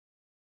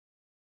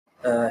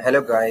Hello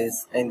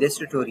guys, in this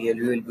tutorial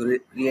we will be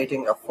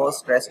creating a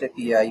first REST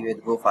API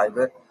with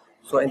gofiber.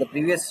 So in the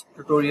previous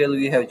tutorial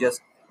we have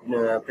just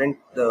print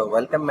the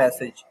welcome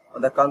message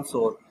on the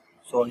console.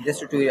 So in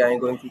this tutorial I am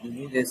going to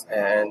do this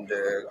and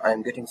I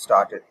am getting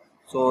started.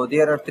 So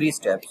there are three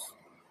steps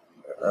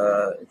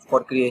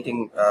for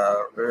creating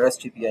a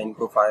REST API in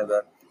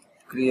gofiber.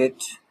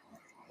 Create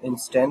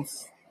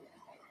instance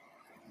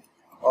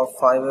of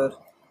Fiber,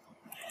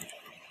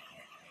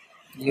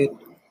 create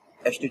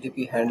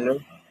HTTP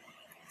handler.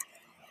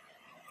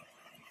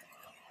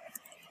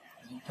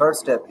 Third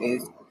step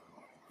is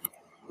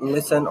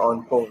listen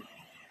on port,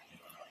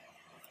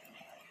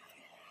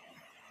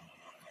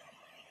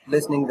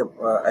 listening the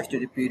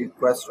HTTP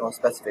request on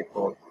specific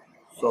port.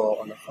 So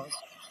on the first,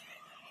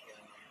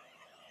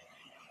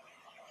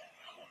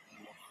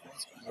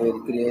 we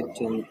will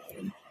create a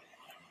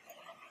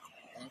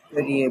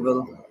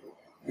variable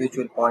which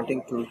will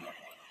pointing to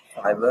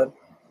fiber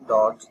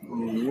dot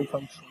new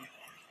function.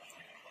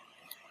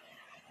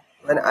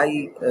 When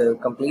I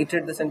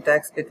completed the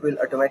syntax, it will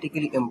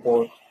automatically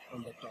import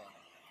on the top.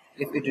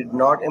 If it did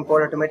not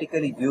import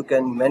automatically, you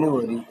can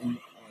manually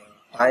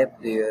type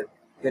there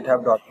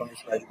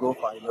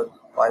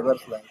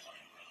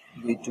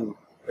github.com/gofiber/v2.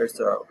 It's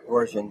a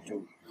version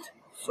 2.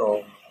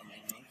 So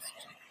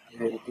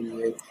we will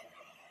create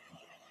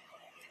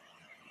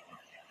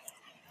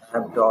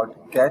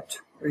app.get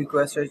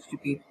request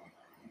HTTP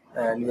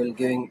and we will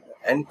giving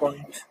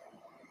endpoint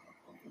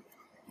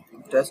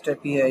test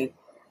API,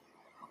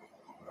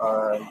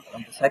 and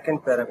on the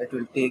second param it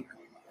will take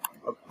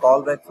a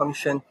callback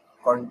function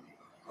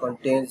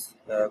contains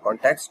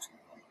context.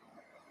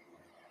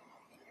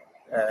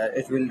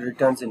 It will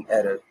returns an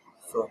error.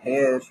 So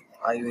here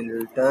I will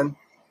return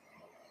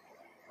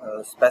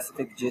a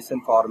specific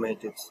JSON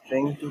formatted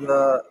string to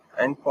the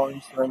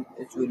endpoints when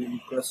it will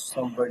request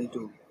somebody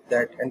to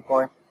that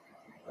endpoint.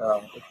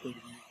 It will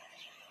be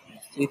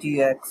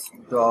ctx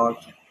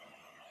dot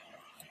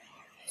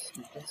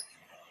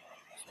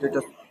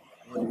status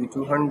will be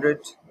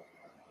 200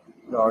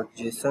 dot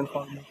JSON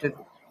formatted.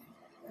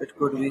 It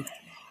could be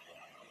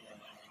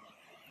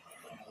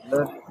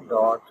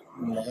dot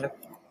map.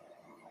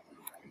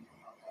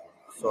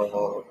 So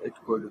it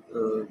could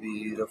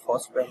be the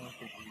first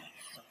parameter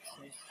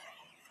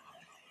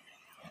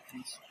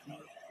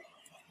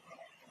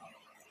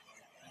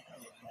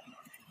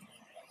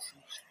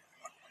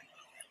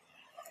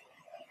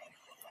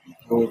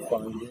go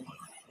find it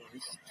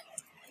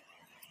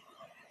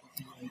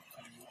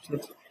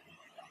first.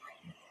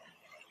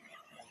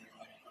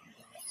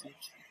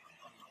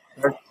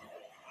 Third,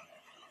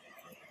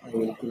 I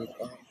will click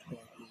on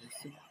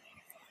listen.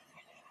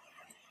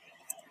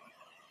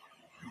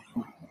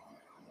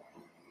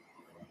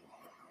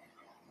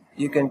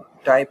 You can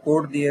type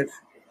port there.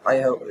 I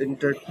have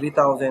entered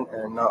 3000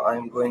 and now I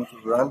am going to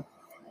run.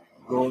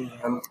 Go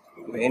run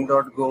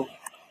main.go,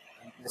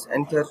 press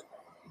enter.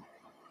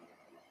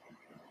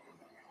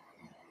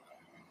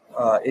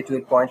 It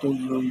will pointing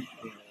you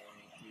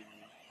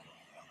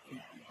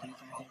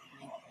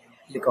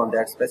click on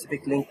that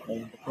specific link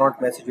and the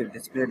prompt message will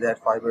display that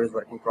fiber is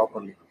working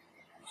properly.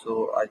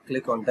 So I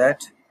click on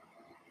that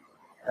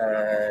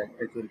and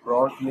it will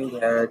prompt me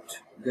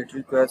that get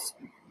request.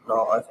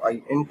 Now if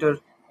I enter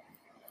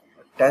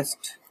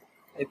test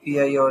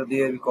API over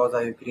there because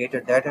I have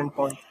created that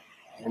endpoint,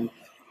 and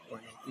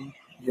when I click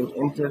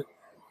enter,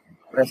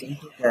 press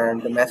enter,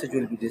 and the message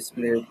will be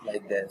displayed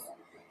like this.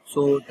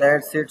 So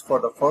that's it for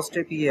the first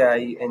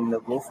API in the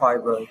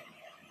gofiber,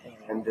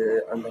 and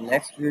on the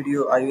next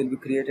video I will be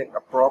creating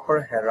a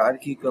proper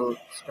hierarchical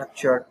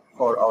structure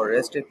for our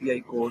REST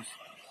API course.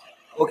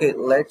 Okay,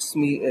 let's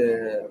me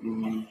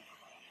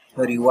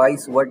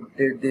revise what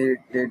they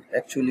did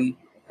actually.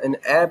 In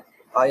app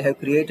I have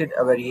created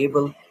a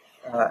variable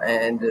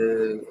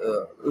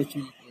which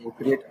will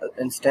create an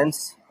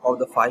instance of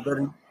the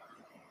fiber,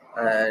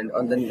 and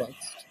on the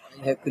next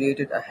I have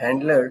created a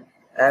handler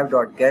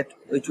app.get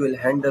which will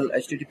handle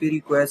HTTP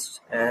requests,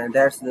 and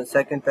that's the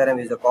second param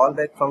is the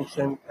callback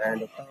function,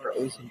 and the third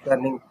is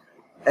returning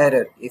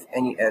error if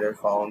any error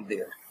found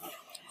there.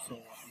 So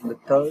in the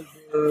third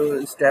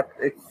step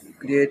it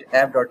create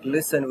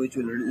app.listen which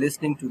will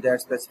listening to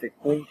that specific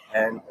port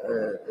and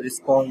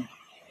respond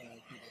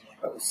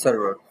to the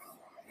server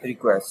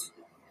request.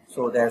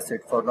 So that's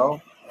it for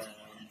now.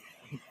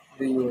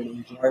 We will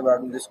enjoy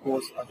this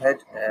course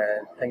ahead,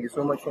 and thank you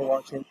so much for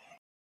watching.